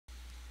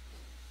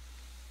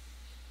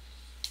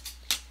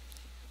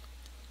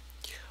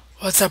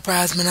What's up,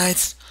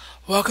 Rasmanites?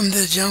 Welcome to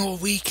the Jungle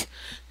Week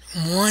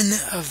 1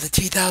 of the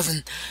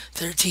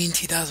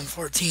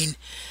 2013-2014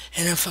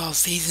 NFL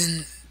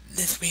season.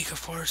 This week,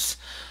 of course,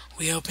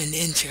 we opened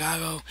in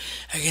Chicago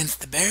against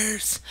the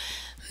Bears.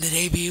 The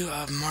debut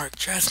of Mark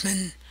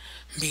Trestman,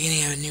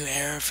 beginning of a new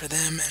era for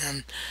them,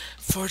 and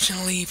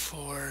unfortunately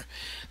for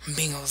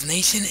Bengals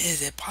Nation,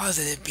 is a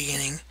positive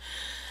beginning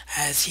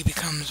as he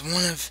becomes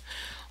one of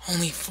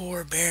only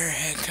four Bear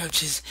head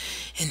coaches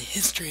in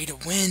history to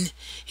win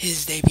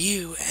his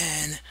debut,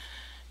 and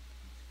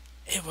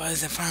it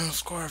was a final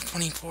score of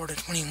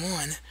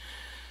 24-21,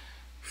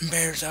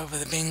 Bears over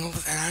the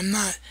Bengals. And I'm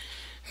not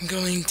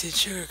going to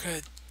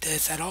sugarcoat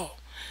this at all.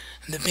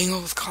 The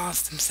Bengals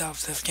cost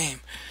themselves this game.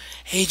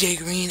 AJ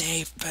Green,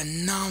 a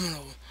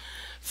phenomenal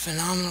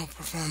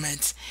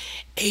performance.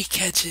 8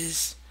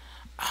 catches,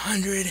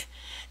 100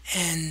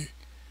 and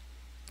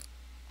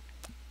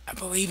I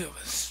believe it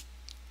was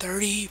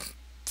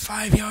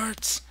 35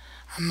 yards.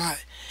 I'm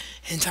not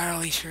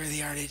entirely sure of the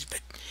yardage,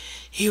 but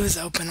he was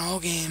open all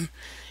game.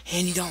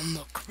 Andy Dalton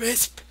looked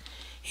crisp.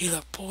 He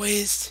looked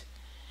poised.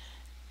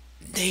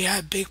 They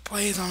had big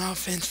plays on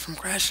offense from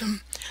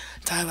Gresham,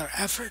 Tyler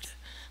Effort,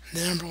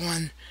 the number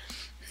one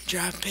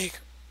draft pick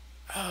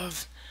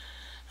of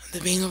the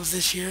Bengals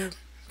this year,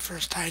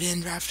 first tight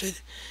end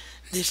drafted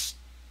this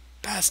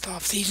past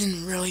off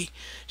season, really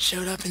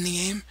showed up in the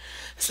game.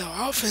 So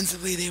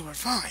offensively they were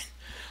fine.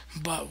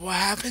 But what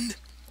happened?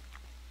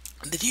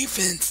 The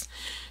defense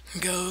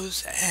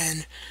goes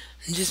and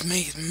just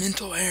makes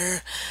mental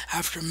error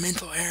after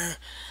mental error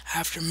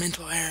after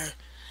mental error.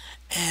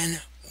 And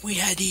we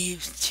had to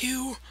use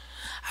 2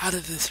 out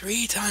of the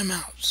 3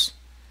 timeouts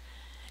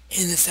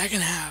in the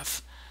second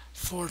half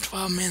for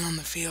 12 men on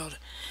the field.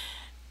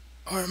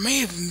 Or it may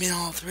have been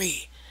all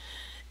 3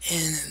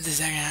 in the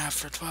second half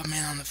for 12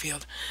 men on the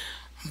field.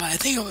 But I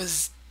think it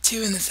was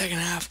 2 in the second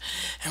half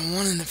and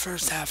 1 in the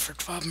first half for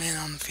 12 men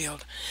on the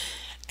field.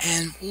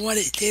 And what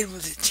it did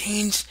was it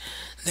changed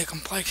the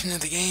complexion of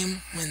the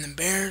game when the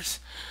Bears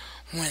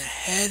went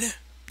ahead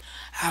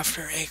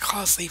after a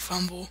costly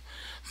fumble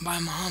by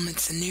Mohamed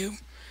Sanu,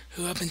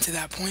 who up until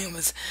that point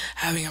was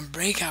having a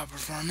breakout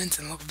performance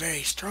and looked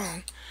very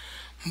strong.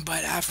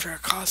 But after a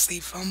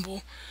costly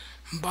fumble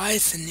by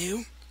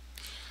Sanu,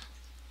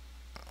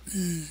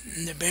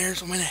 the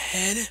Bears went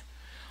ahead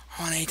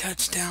on a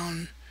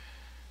touchdown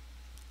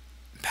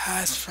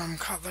pass from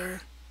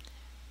Cutler.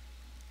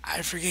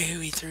 I forget who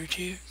he threw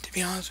to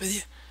be honest with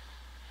you.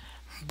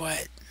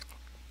 But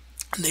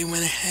they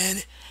went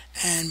ahead,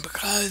 and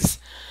because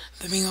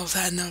the Bengals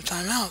had no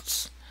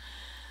timeouts,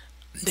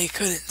 they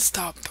couldn't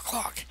stop the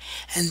clock.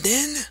 And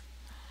then,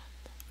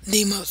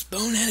 the most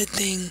boneheaded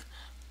thing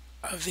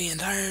of the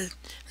entire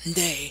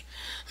day,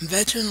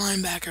 veteran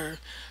linebacker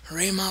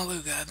Ray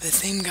Maluga, the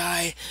same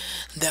guy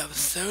that was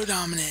so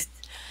dominant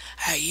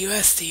at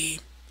USC,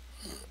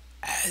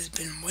 has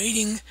been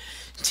waiting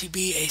to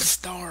be a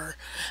star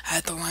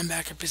at the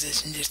linebacker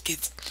position, just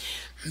gets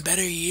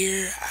better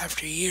year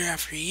after year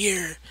after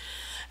year.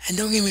 And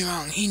don't get me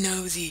wrong, he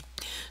knows he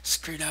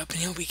screwed up and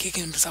he'll be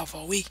kicking himself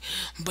all week,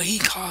 but he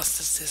cost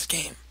us this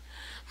game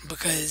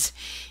because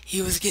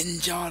he was getting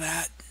jawed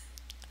at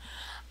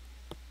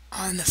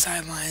on the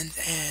sidelines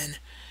and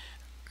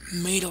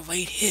made a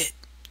late hit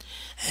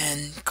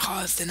and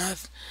caused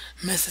enough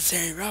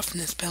necessary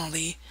roughness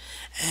penalty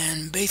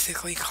and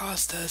basically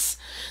cost us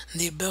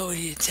the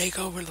ability to take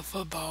over the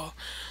football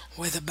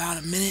with about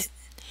a minute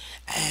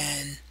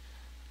and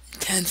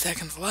 10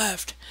 seconds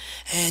left.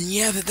 And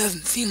yeah, that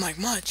doesn't seem like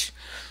much,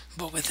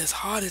 but with as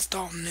hot as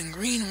Dalton and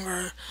Green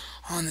were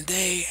on the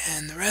day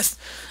and the rest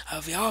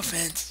of the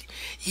offense,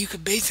 you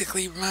could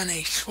basically run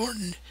a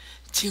shortened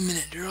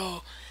 2-minute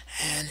drill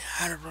and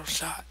had a real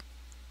shot.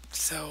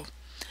 So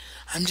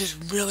I'm just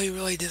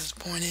really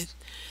disappointed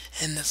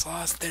in this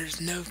loss. There's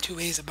no two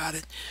ways about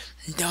it.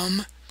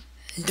 Dumb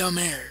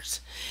errors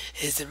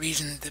is the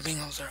reason that the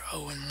Bengals are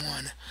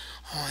 0-1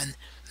 on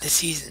the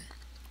season.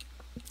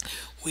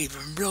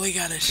 We've really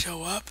got to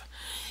show up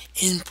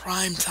in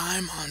prime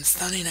time on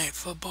Sunday Night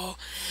Football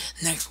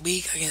next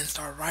week against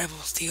our rival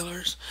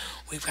Steelers.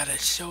 We've got to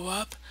show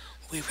up,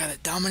 we've got to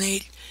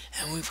dominate,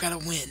 and we've got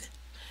to win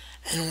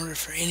in order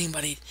for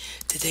anybody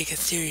to take us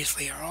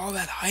seriously. Or all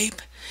that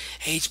hype,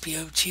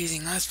 HBO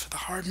choosing us for the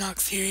Hard Knock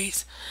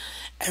series,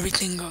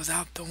 everything goes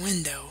out the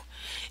window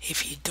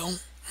if you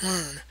don't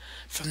learn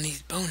from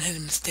these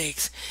boneheaded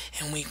mistakes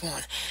in week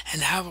 1.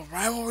 And have a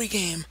rivalry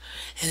game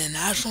in a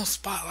national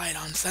spotlight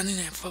on Sunday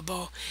Night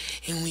Football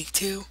in week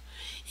 2,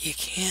 you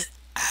can't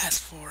ask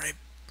for a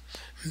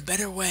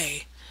better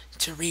way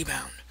to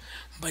rebound.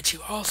 But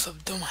you also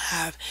don't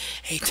have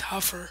a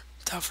tougher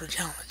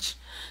challenge.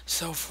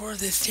 So for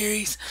this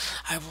series,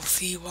 I will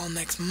see you all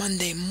next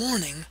Monday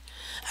morning,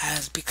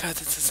 as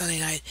because it's a Sunday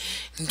night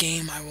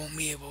game, I won't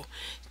be able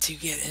to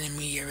get an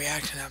immediate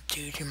reaction up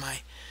due to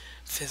my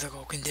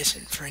physical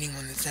condition for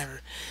anyone that's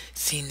never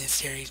seen this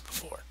series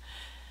before.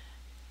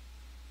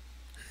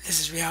 This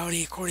is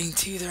reality according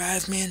to the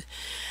Razman,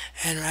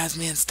 And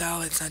Razman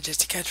style, it's not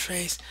just a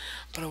catchphrase,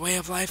 but a way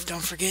of life.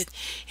 Don't forget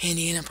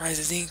Handi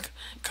Enterprises Inc.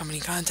 Company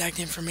contact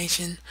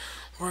information.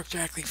 Work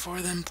directly for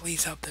them.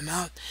 Please help them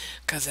out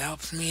because it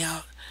helps me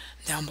out.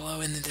 Down below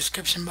in the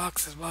description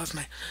box, as well as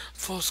my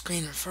full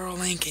screen referral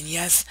link. And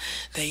yes,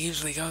 that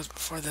usually goes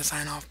before the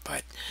sign off,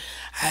 but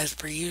as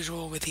per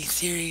usual with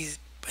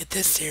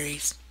this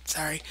series,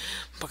 sorry,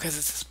 because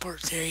it's a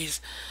sports series,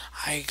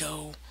 I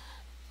go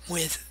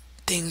with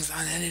things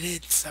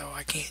unedited, so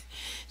I can't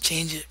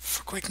change it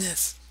for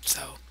quickness.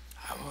 So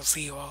I will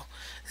see you all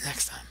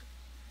next time.